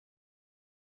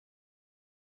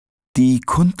Die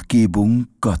Kundgebung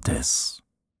Gottes.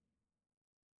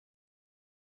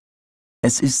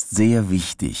 Es ist sehr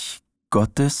wichtig,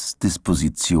 Gottes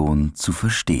Disposition zu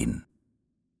verstehen.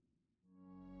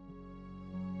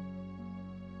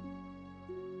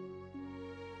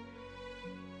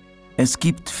 Es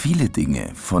gibt viele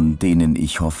Dinge, von denen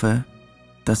ich hoffe,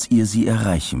 dass ihr sie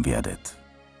erreichen werdet.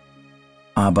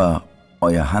 Aber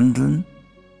euer Handeln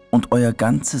und euer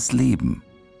ganzes Leben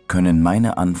können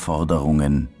meine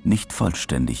Anforderungen nicht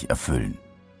vollständig erfüllen.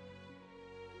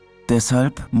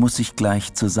 Deshalb muss ich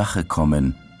gleich zur Sache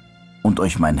kommen und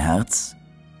euch mein Herz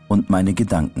und meine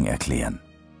Gedanken erklären.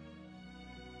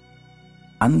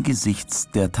 Angesichts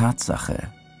der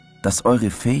Tatsache, dass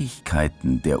eure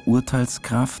Fähigkeiten der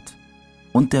Urteilskraft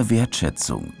und der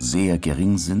Wertschätzung sehr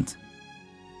gering sind,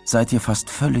 seid ihr fast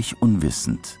völlig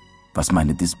unwissend, was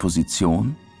meine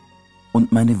Disposition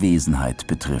und meine Wesenheit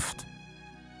betrifft.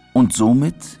 Und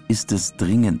somit ist es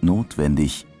dringend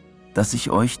notwendig, dass ich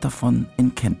euch davon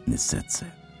in Kenntnis setze.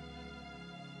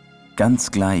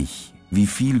 Ganz gleich, wie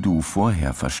viel du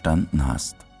vorher verstanden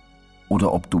hast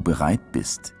oder ob du bereit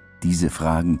bist, diese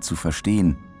Fragen zu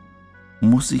verstehen,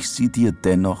 muss ich sie dir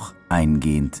dennoch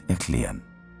eingehend erklären.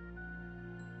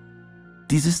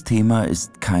 Dieses Thema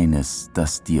ist keines,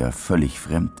 das dir völlig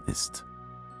fremd ist,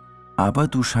 aber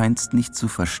du scheinst nicht zu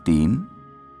verstehen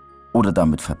oder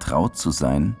damit vertraut zu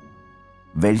sein,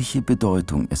 welche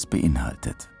Bedeutung es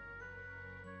beinhaltet.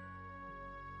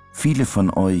 Viele von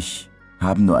euch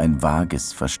haben nur ein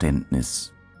vages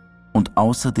Verständnis und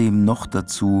außerdem noch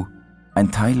dazu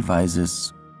ein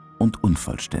teilweises und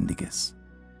unvollständiges.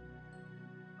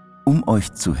 Um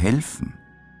euch zu helfen,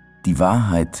 die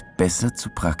Wahrheit besser zu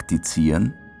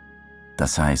praktizieren,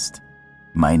 das heißt,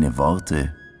 meine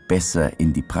Worte besser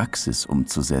in die Praxis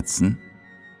umzusetzen,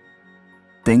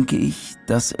 denke ich,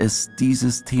 dass es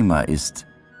dieses Thema ist,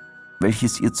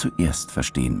 welches ihr zuerst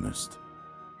verstehen müsst.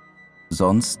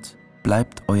 Sonst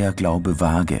bleibt euer Glaube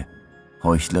vage,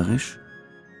 heuchlerisch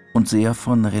und sehr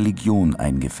von Religion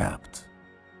eingefärbt.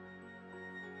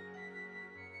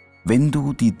 Wenn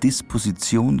du die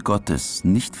Disposition Gottes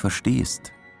nicht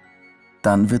verstehst,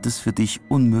 dann wird es für dich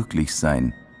unmöglich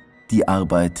sein, die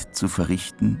Arbeit zu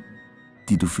verrichten,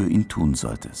 die du für ihn tun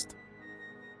solltest.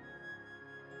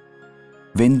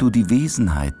 Wenn du die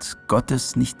Wesenheit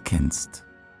Gottes nicht kennst,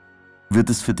 wird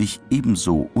es für dich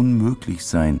ebenso unmöglich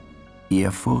sein,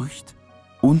 Ehrfurcht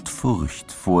und Furcht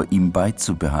vor ihm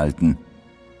beizubehalten,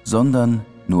 sondern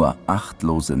nur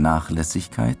achtlose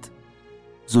Nachlässigkeit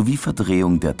sowie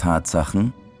Verdrehung der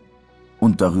Tatsachen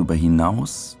und darüber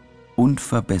hinaus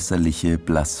unverbesserliche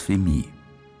Blasphemie.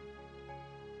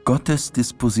 Gottes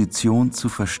Disposition zu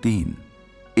verstehen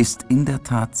ist in der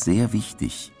Tat sehr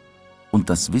wichtig, und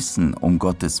das Wissen um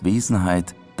Gottes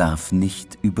Wesenheit darf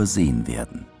nicht übersehen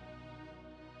werden.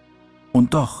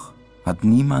 Und doch hat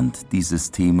niemand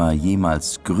dieses Thema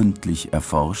jemals gründlich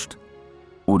erforscht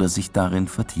oder sich darin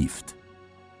vertieft.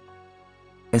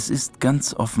 Es ist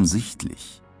ganz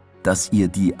offensichtlich, dass ihr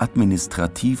die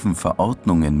administrativen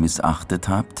Verordnungen missachtet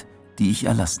habt, die ich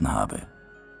erlassen habe.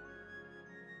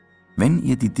 Wenn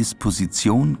ihr die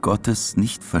Disposition Gottes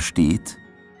nicht versteht,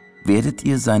 werdet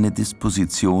ihr seine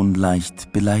Disposition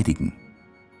leicht beleidigen.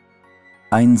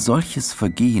 Ein solches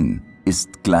Vergehen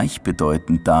ist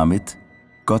gleichbedeutend damit,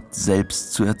 Gott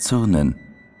selbst zu erzürnen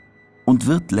und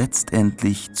wird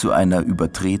letztendlich zu einer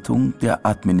Übertretung der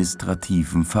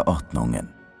administrativen Verordnungen.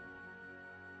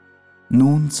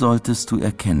 Nun solltest du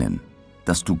erkennen,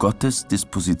 dass du Gottes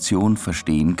Disposition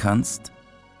verstehen kannst,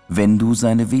 wenn du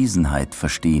seine Wesenheit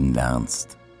verstehen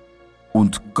lernst.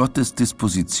 Und Gottes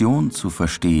Disposition zu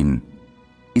verstehen,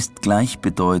 ist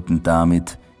gleichbedeutend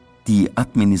damit, die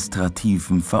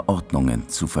administrativen Verordnungen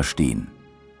zu verstehen.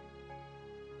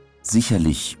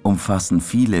 Sicherlich umfassen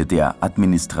viele der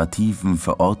administrativen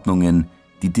Verordnungen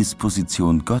die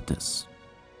Disposition Gottes.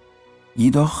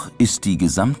 Jedoch ist die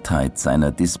Gesamtheit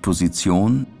seiner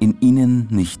Disposition in ihnen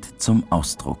nicht zum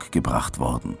Ausdruck gebracht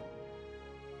worden.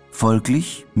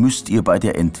 Folglich müsst ihr bei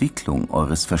der Entwicklung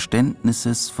eures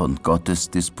Verständnisses von Gottes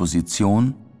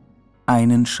Disposition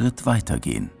einen Schritt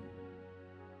weitergehen.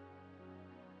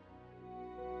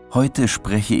 Heute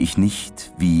spreche ich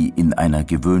nicht wie in einer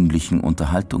gewöhnlichen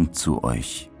Unterhaltung zu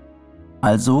euch.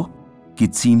 Also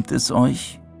geziemt es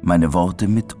euch, meine Worte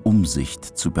mit Umsicht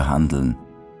zu behandeln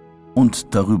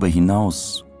und darüber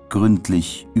hinaus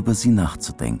gründlich über sie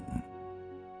nachzudenken.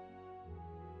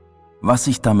 Was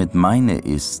ich damit meine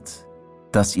ist,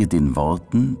 dass ihr den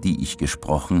Worten, die ich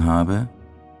gesprochen habe,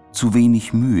 zu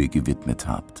wenig Mühe gewidmet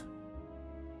habt.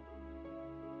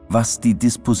 Was die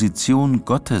Disposition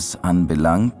Gottes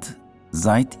anbelangt,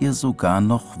 seid ihr sogar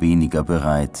noch weniger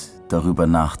bereit, darüber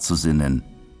nachzusinnen,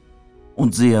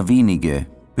 und sehr wenige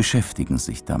beschäftigen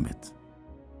sich damit.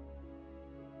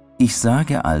 Ich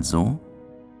sage also,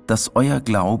 dass euer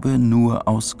Glaube nur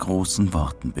aus großen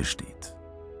Worten besteht.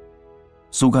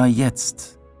 Sogar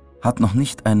jetzt hat noch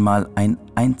nicht einmal ein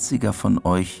einziger von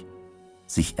euch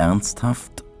sich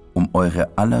ernsthaft um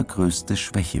eure allergrößte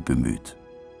Schwäche bemüht.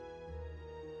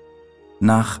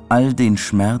 Nach all den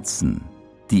Schmerzen,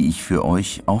 die ich für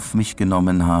euch auf mich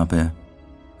genommen habe,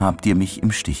 habt ihr mich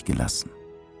im Stich gelassen.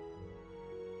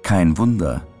 Kein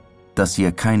Wunder, dass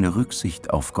ihr keine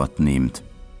Rücksicht auf Gott nehmt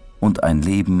und ein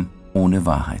Leben ohne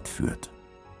Wahrheit führt.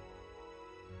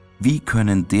 Wie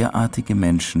können derartige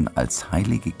Menschen als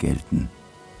Heilige gelten?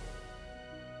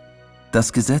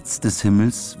 Das Gesetz des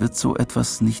Himmels wird so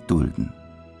etwas nicht dulden.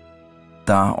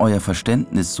 Da euer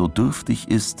Verständnis so dürftig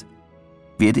ist,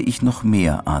 werde ich noch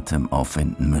mehr Atem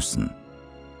aufwenden müssen.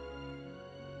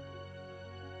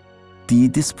 Die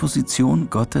Disposition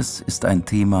Gottes ist ein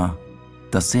Thema,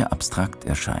 das sehr abstrakt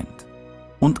erscheint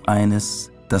und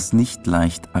eines, das nicht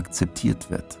leicht akzeptiert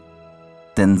wird,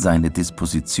 denn seine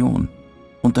Disposition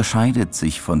unterscheidet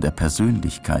sich von der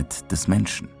Persönlichkeit des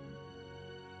Menschen.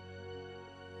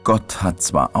 Gott hat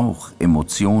zwar auch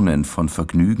Emotionen von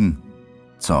Vergnügen,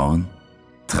 Zorn,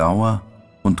 Trauer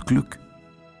und Glück,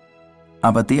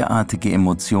 aber derartige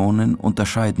Emotionen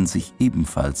unterscheiden sich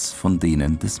ebenfalls von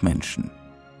denen des Menschen.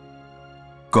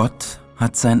 Gott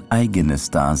hat sein eigenes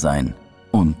Dasein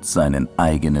und seinen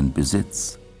eigenen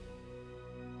Besitz.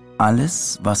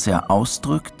 Alles, was er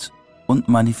ausdrückt und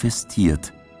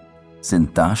manifestiert,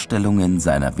 sind Darstellungen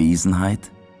seiner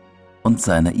Wesenheit und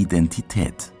seiner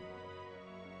Identität.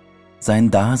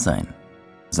 Sein Dasein,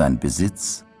 sein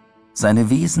Besitz, seine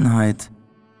Wesenheit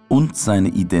und seine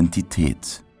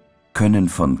Identität können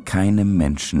von keinem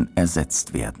Menschen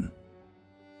ersetzt werden.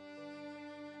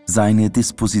 Seine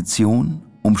Disposition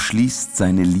umschließt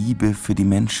seine Liebe für die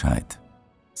Menschheit,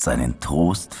 seinen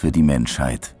Trost für die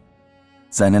Menschheit,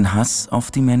 seinen Hass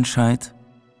auf die Menschheit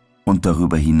und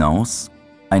darüber hinaus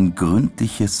ein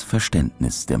gründliches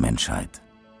Verständnis der Menschheit.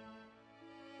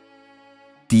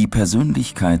 Die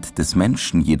Persönlichkeit des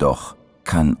Menschen jedoch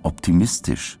kann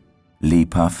optimistisch,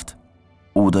 lebhaft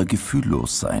oder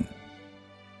gefühllos sein.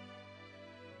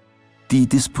 Die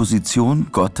Disposition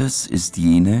Gottes ist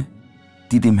jene,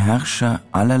 die dem Herrscher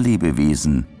aller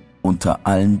Lebewesen unter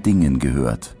allen Dingen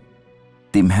gehört,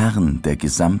 dem Herrn der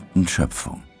gesamten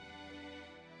Schöpfung.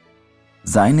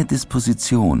 Seine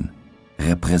Disposition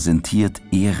repräsentiert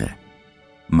Ehre,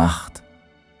 Macht,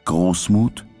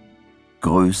 Großmut,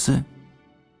 Größe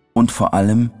und vor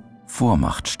allem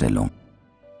Vormachtstellung.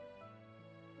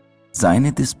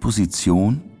 Seine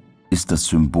Disposition ist das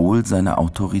Symbol seiner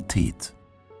Autorität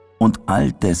und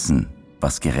all dessen,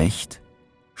 was gerecht,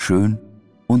 schön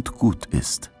und gut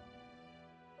ist.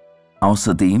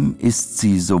 Außerdem ist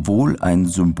sie sowohl ein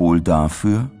Symbol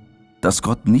dafür, dass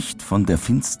Gott nicht von der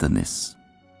Finsternis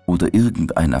oder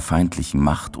irgendeiner feindlichen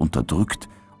Macht unterdrückt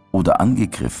oder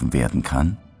angegriffen werden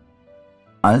kann,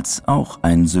 als auch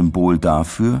ein Symbol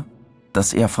dafür,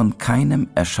 dass er von keinem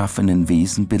erschaffenen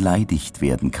Wesen beleidigt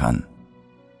werden kann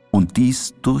und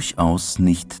dies durchaus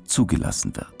nicht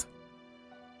zugelassen wird.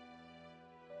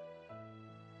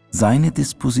 Seine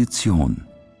Disposition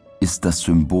ist das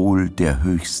Symbol der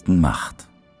höchsten Macht.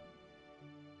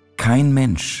 Kein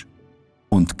Mensch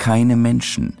und keine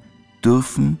Menschen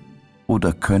dürfen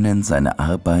oder können seine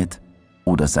Arbeit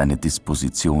oder seine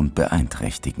Disposition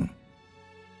beeinträchtigen.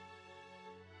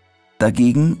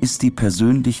 Dagegen ist die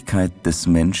Persönlichkeit des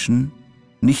Menschen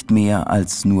nicht mehr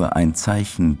als nur ein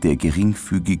Zeichen der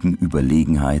geringfügigen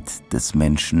Überlegenheit des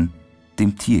Menschen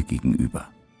dem Tier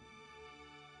gegenüber.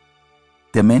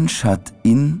 Der Mensch hat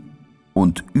in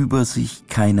und über sich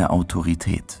keine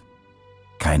Autorität,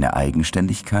 keine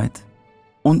Eigenständigkeit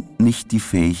und nicht die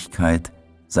Fähigkeit,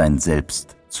 sein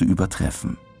Selbst zu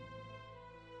übertreffen.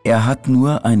 Er hat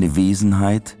nur eine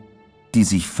Wesenheit, die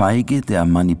sich feige der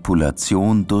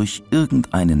Manipulation durch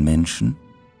irgendeinen Menschen,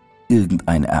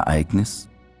 irgendein Ereignis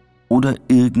oder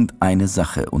irgendeine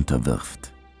Sache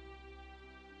unterwirft.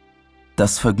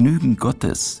 Das Vergnügen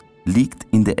Gottes liegt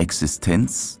in der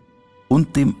Existenz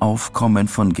und dem Aufkommen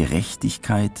von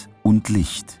Gerechtigkeit und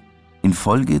Licht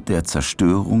infolge der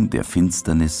Zerstörung der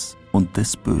Finsternis und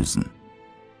des Bösen.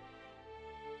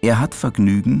 Er hat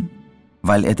Vergnügen,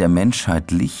 weil er der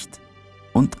Menschheit Licht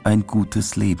und ein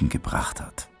gutes Leben gebracht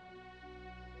hat.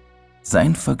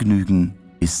 Sein Vergnügen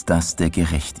ist das der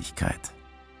Gerechtigkeit,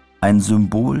 ein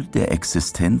Symbol der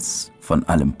Existenz von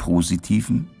allem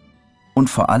Positiven und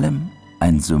vor allem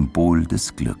ein Symbol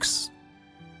des Glücks.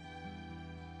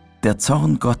 Der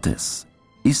Zorn Gottes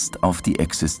ist auf die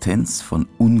Existenz von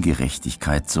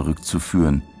Ungerechtigkeit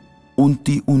zurückzuführen und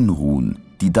die Unruhen,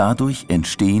 die dadurch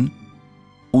entstehen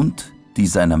und die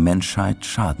seiner Menschheit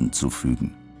Schaden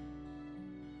zufügen.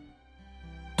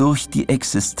 Durch die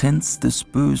Existenz des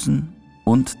Bösen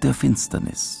und der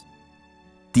Finsternis,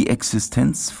 die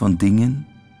Existenz von Dingen,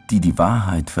 die die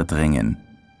Wahrheit verdrängen,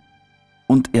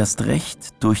 und erst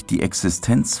recht durch die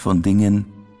Existenz von Dingen,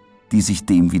 die sich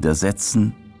dem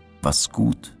widersetzen, was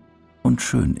gut und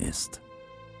schön ist.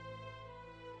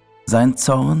 Sein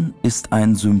Zorn ist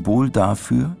ein Symbol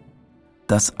dafür,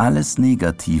 dass alles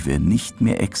Negative nicht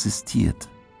mehr existiert,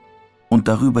 und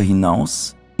darüber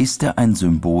hinaus ist er ein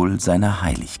Symbol seiner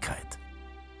Heiligkeit.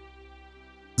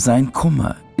 Sein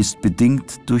Kummer ist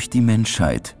bedingt durch die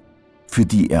Menschheit, für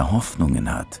die er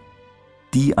Hoffnungen hat,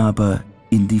 die aber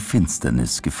in die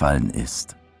Finsternis gefallen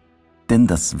ist. Denn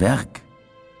das Werk,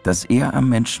 das er am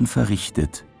Menschen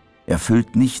verrichtet,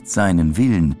 erfüllt nicht seinen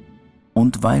Willen,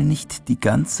 und weil nicht die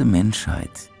ganze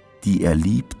Menschheit, die er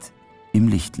liebt, im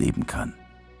Licht leben kann.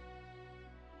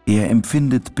 Er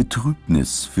empfindet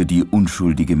Betrübnis für die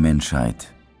unschuldige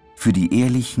Menschheit, für die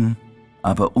ehrlichen,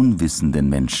 aber unwissenden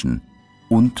Menschen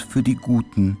und für die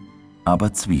guten,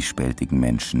 aber zwiespältigen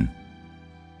Menschen.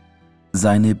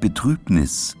 Seine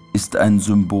Betrübnis ist ein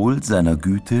Symbol seiner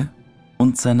Güte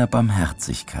und seiner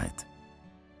Barmherzigkeit,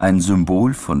 ein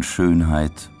Symbol von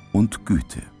Schönheit und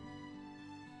Güte.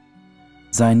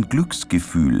 Sein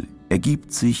Glücksgefühl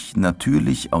ergibt sich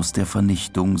natürlich aus der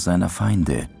Vernichtung seiner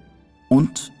Feinde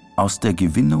und aus der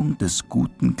Gewinnung des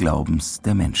guten Glaubens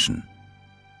der Menschen.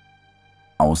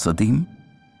 Außerdem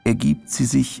ergibt sie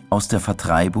sich aus der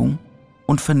Vertreibung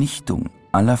und Vernichtung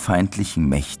aller feindlichen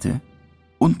Mächte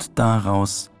und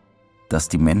daraus, dass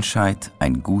die Menschheit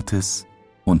ein gutes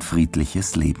und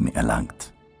friedliches Leben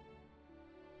erlangt.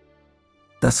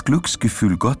 Das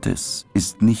Glücksgefühl Gottes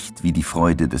ist nicht wie die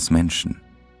Freude des Menschen.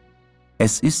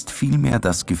 Es ist vielmehr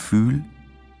das Gefühl,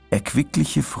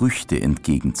 erquickliche Früchte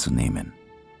entgegenzunehmen.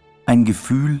 Ein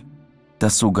Gefühl,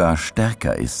 das sogar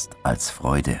stärker ist als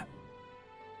Freude.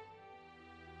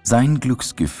 Sein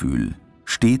Glücksgefühl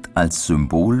steht als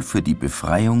Symbol für die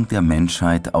Befreiung der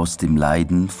Menschheit aus dem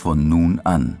Leiden von nun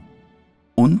an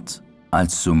und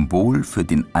als Symbol für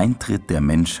den Eintritt der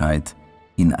Menschheit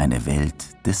in eine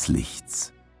Welt des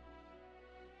Lichts.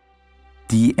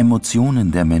 Die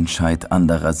Emotionen der Menschheit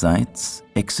andererseits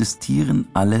existieren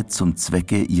alle zum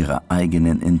Zwecke ihrer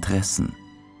eigenen Interessen,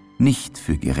 nicht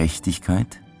für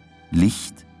Gerechtigkeit,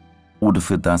 Licht oder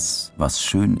für das, was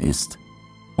schön ist,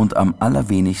 und am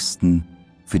allerwenigsten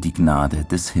für die Gnade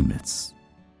des Himmels.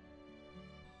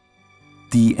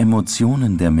 Die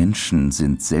Emotionen der Menschen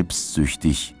sind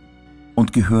selbstsüchtig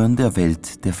und gehören der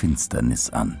Welt der Finsternis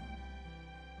an.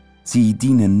 Sie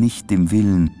dienen nicht dem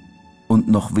Willen und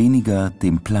noch weniger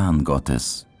dem Plan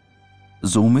Gottes.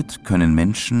 Somit können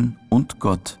Menschen und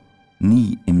Gott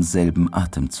nie im selben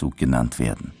Atemzug genannt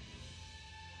werden.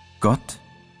 Gott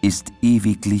ist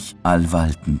ewiglich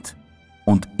allwaltend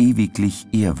und ewiglich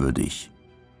ehrwürdig,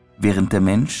 während der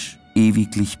Mensch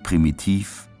ewiglich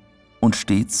primitiv und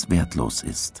stets wertlos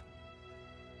ist.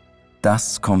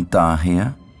 Das kommt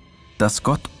daher, dass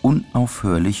Gott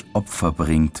unaufhörlich Opfer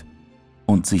bringt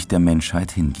und sich der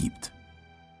Menschheit hingibt.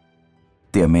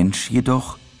 Der Mensch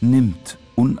jedoch nimmt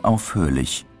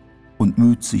unaufhörlich und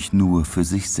müht sich nur für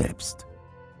sich selbst.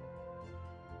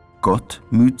 Gott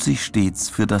müht sich stets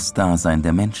für das Dasein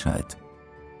der Menschheit,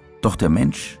 doch der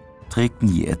Mensch trägt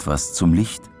nie etwas zum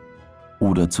Licht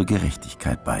oder zur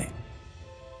Gerechtigkeit bei.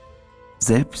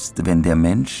 Selbst wenn der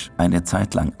Mensch eine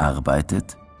Zeit lang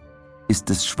arbeitet, ist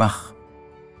es schwach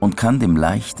und kann dem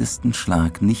leichtesten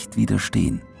Schlag nicht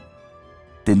widerstehen.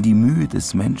 Denn die Mühe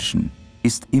des Menschen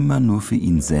ist immer nur für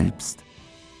ihn selbst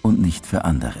und nicht für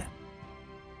andere.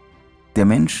 Der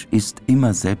Mensch ist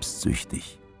immer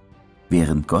selbstsüchtig,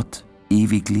 während Gott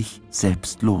ewiglich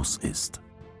selbstlos ist.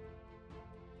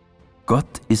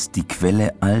 Gott ist die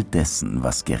Quelle all dessen,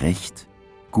 was gerecht,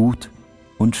 gut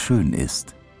und schön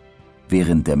ist,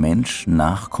 während der Mensch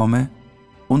Nachkomme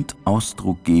und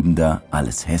Ausdruckgebender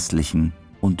alles Hässlichen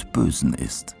und Bösen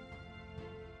ist.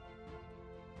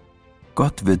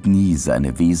 Gott wird nie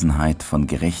seine Wesenheit von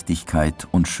Gerechtigkeit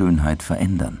und Schönheit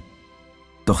verändern.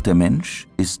 Doch der Mensch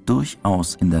ist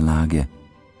durchaus in der Lage,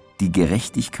 die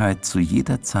Gerechtigkeit zu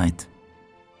jeder Zeit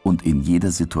und in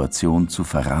jeder Situation zu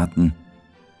verraten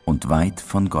und weit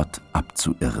von Gott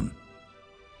abzuirren.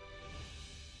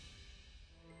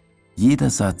 Jeder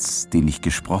Satz, den ich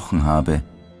gesprochen habe,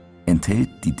 enthält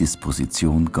die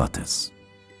Disposition Gottes.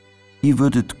 Ihr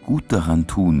würdet gut daran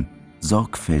tun,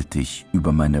 sorgfältig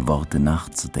über meine Worte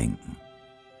nachzudenken.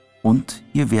 und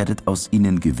ihr werdet aus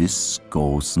ihnen gewiss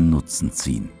großen Nutzen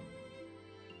ziehen.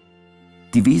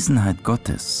 Die Wesenheit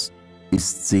Gottes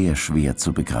ist sehr schwer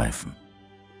zu begreifen,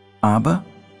 aber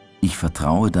ich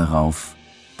vertraue darauf,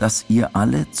 dass ihr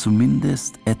alle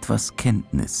zumindest etwas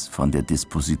Kenntnis von der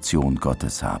Disposition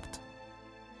Gottes habt.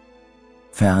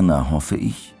 Ferner hoffe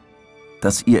ich,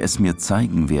 dass ihr es mir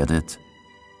zeigen werdet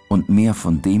und mehr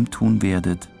von dem tun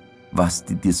werdet, was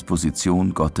die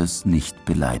Disposition Gottes nicht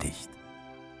beleidigt.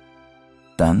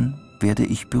 Dann werde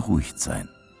ich beruhigt sein.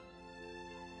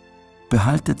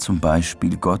 Behalte zum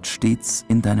Beispiel Gott stets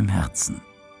in deinem Herzen.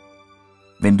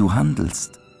 Wenn du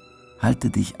handelst, halte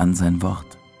dich an sein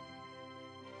Wort.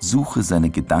 Suche seine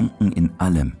Gedanken in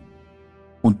allem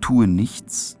und tue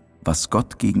nichts, was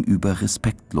Gott gegenüber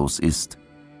respektlos ist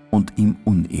und ihm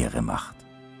Unehre macht.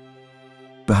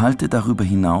 Behalte darüber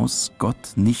hinaus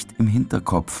Gott nicht im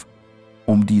Hinterkopf,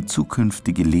 um die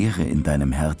zukünftige Lehre in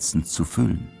deinem Herzen zu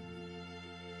füllen.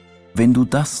 Wenn du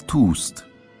das tust,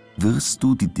 wirst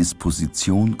du die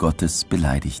Disposition Gottes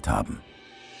beleidigt haben.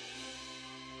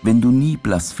 Wenn du nie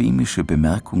blasphemische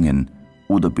Bemerkungen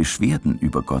oder Beschwerden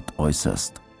über Gott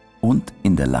äußerst und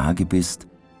in der Lage bist,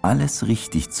 alles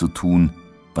richtig zu tun,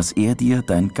 was er dir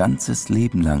dein ganzes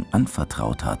Leben lang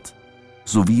anvertraut hat,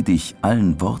 sowie dich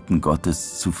allen Worten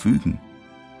Gottes zu fügen,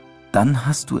 dann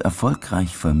hast du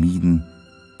erfolgreich vermieden,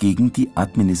 gegen die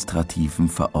administrativen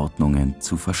Verordnungen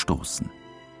zu verstoßen.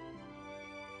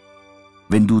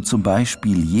 Wenn du zum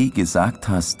Beispiel je gesagt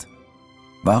hast,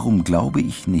 warum glaube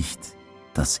ich nicht,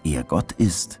 dass er Gott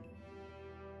ist?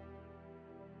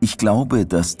 Ich glaube,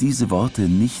 dass diese Worte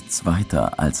nichts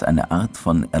weiter als eine Art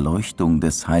von Erleuchtung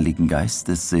des Heiligen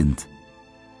Geistes sind.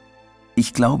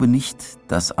 Ich glaube nicht,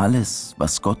 dass alles,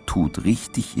 was Gott tut,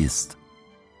 richtig ist.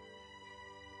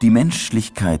 Die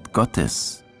Menschlichkeit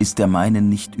Gottes ist der meinen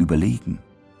nicht überlegen.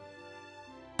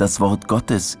 Das Wort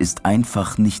Gottes ist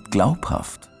einfach nicht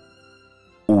glaubhaft.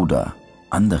 Oder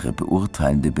andere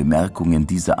beurteilende Bemerkungen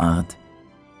dieser Art,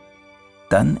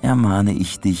 dann ermahne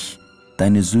ich dich,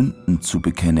 deine Sünden zu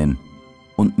bekennen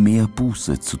und mehr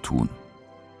Buße zu tun.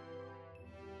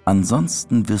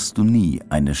 Ansonsten wirst du nie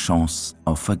eine Chance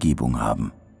auf Vergebung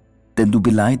haben, denn du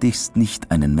beleidigst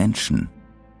nicht einen Menschen,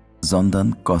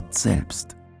 sondern Gott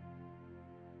selbst.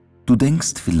 Du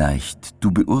denkst vielleicht,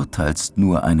 du beurteilst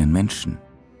nur einen Menschen,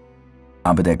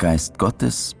 aber der Geist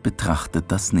Gottes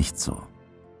betrachtet das nicht so.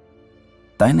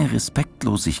 Deine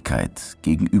Respektlosigkeit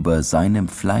gegenüber seinem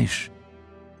Fleisch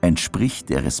entspricht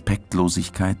der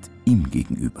Respektlosigkeit ihm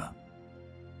gegenüber.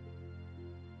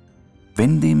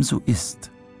 Wenn dem so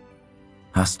ist,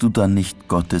 hast du dann nicht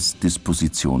Gottes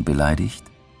Disposition beleidigt?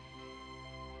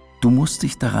 Du musst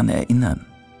dich daran erinnern,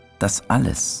 dass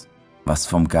alles, was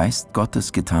vom Geist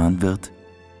Gottes getan wird,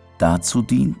 dazu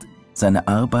dient, seine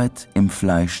Arbeit im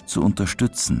Fleisch zu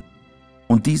unterstützen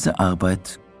und diese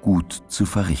Arbeit gut zu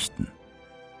verrichten.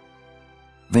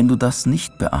 Wenn du das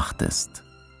nicht beachtest,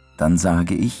 dann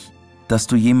sage ich, dass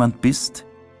du jemand bist,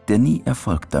 der nie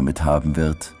Erfolg damit haben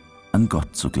wird, an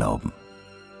Gott zu glauben.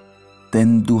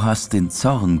 Denn du hast den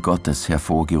Zorn Gottes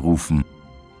hervorgerufen,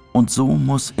 und so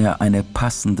muss er eine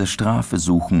passende Strafe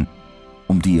suchen,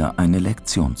 um dir eine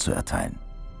Lektion zu erteilen.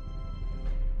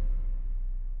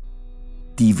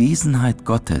 Die Wesenheit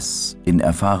Gottes in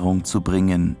Erfahrung zu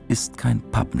bringen, ist kein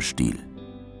Pappenstiel.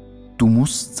 Du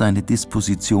musst seine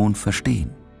Disposition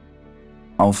verstehen.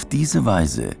 Auf diese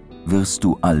Weise wirst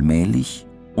du allmählich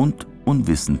und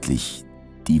unwissentlich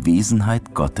die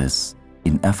Wesenheit Gottes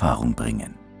in Erfahrung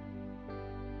bringen.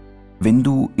 Wenn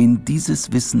du in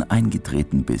dieses Wissen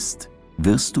eingetreten bist,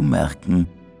 wirst du merken,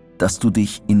 dass du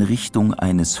dich in Richtung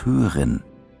eines höheren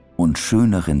und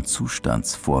schöneren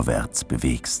Zustands vorwärts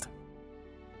bewegst.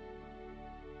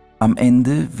 Am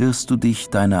Ende wirst du dich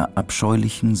deiner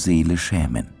abscheulichen Seele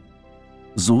schämen,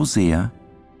 so sehr,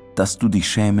 dass du dich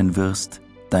schämen wirst,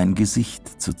 dein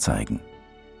Gesicht zu zeigen.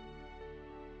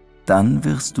 Dann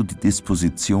wirst du die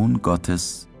Disposition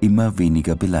Gottes immer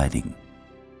weniger beleidigen.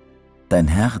 Dein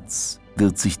Herz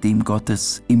wird sich dem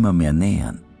Gottes immer mehr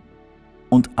nähern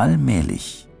und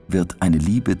allmählich wird eine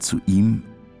Liebe zu ihm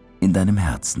in deinem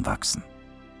Herzen wachsen.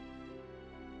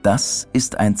 Das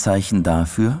ist ein Zeichen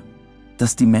dafür,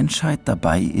 dass die Menschheit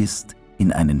dabei ist,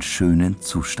 in einen schönen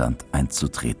Zustand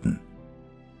einzutreten.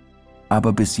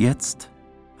 Aber bis jetzt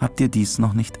habt ihr dies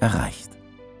noch nicht erreicht.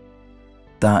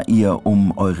 Da ihr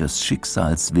um eures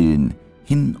Schicksals willen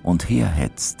hin und her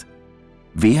hetzt,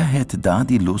 wer hätte da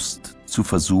die Lust zu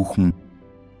versuchen,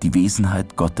 die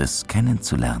Wesenheit Gottes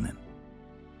kennenzulernen?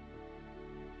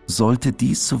 Sollte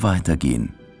dies so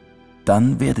weitergehen,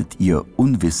 dann werdet ihr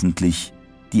unwissentlich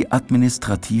die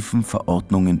administrativen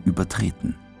Verordnungen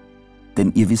übertreten.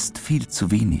 denn ihr wisst viel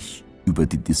zu wenig über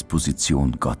die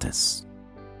Disposition Gottes.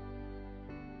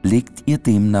 Legt ihr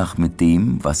demnach mit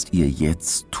dem, was ihr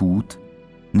jetzt tut,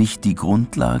 nicht die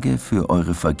Grundlage für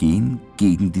eure Vergehen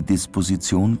gegen die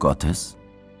Disposition Gottes?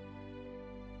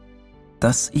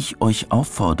 Dass ich euch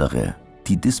auffordere,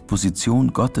 die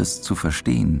Disposition Gottes zu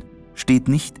verstehen, steht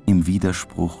nicht im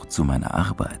Widerspruch zu meiner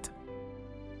Arbeit.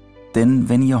 Denn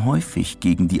wenn ihr häufig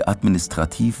gegen die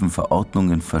administrativen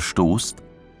Verordnungen verstoßt,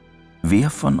 wer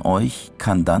von euch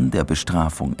kann dann der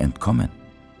Bestrafung entkommen?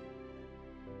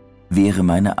 Wäre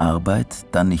meine Arbeit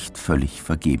dann nicht völlig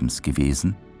vergebens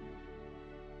gewesen?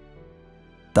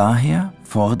 Daher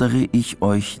fordere ich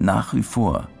euch nach wie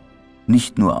vor,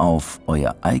 nicht nur auf,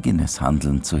 euer eigenes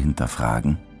Handeln zu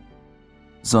hinterfragen,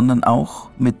 sondern auch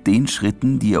mit den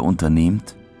Schritten, die ihr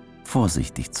unternehmt,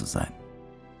 vorsichtig zu sein.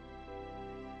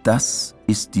 Das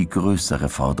ist die größere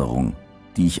Forderung,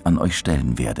 die ich an euch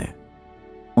stellen werde.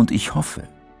 Und ich hoffe,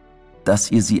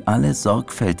 dass ihr sie alle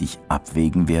sorgfältig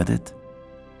abwägen werdet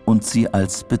und sie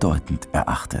als bedeutend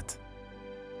erachtet.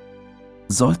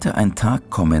 Sollte ein Tag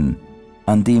kommen,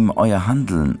 an dem euer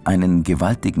Handeln einen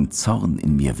gewaltigen Zorn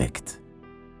in mir weckt,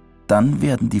 dann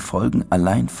werden die Folgen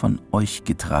allein von euch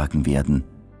getragen werden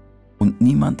und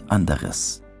niemand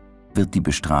anderes wird die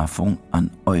Bestrafung an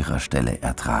eurer Stelle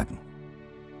ertragen.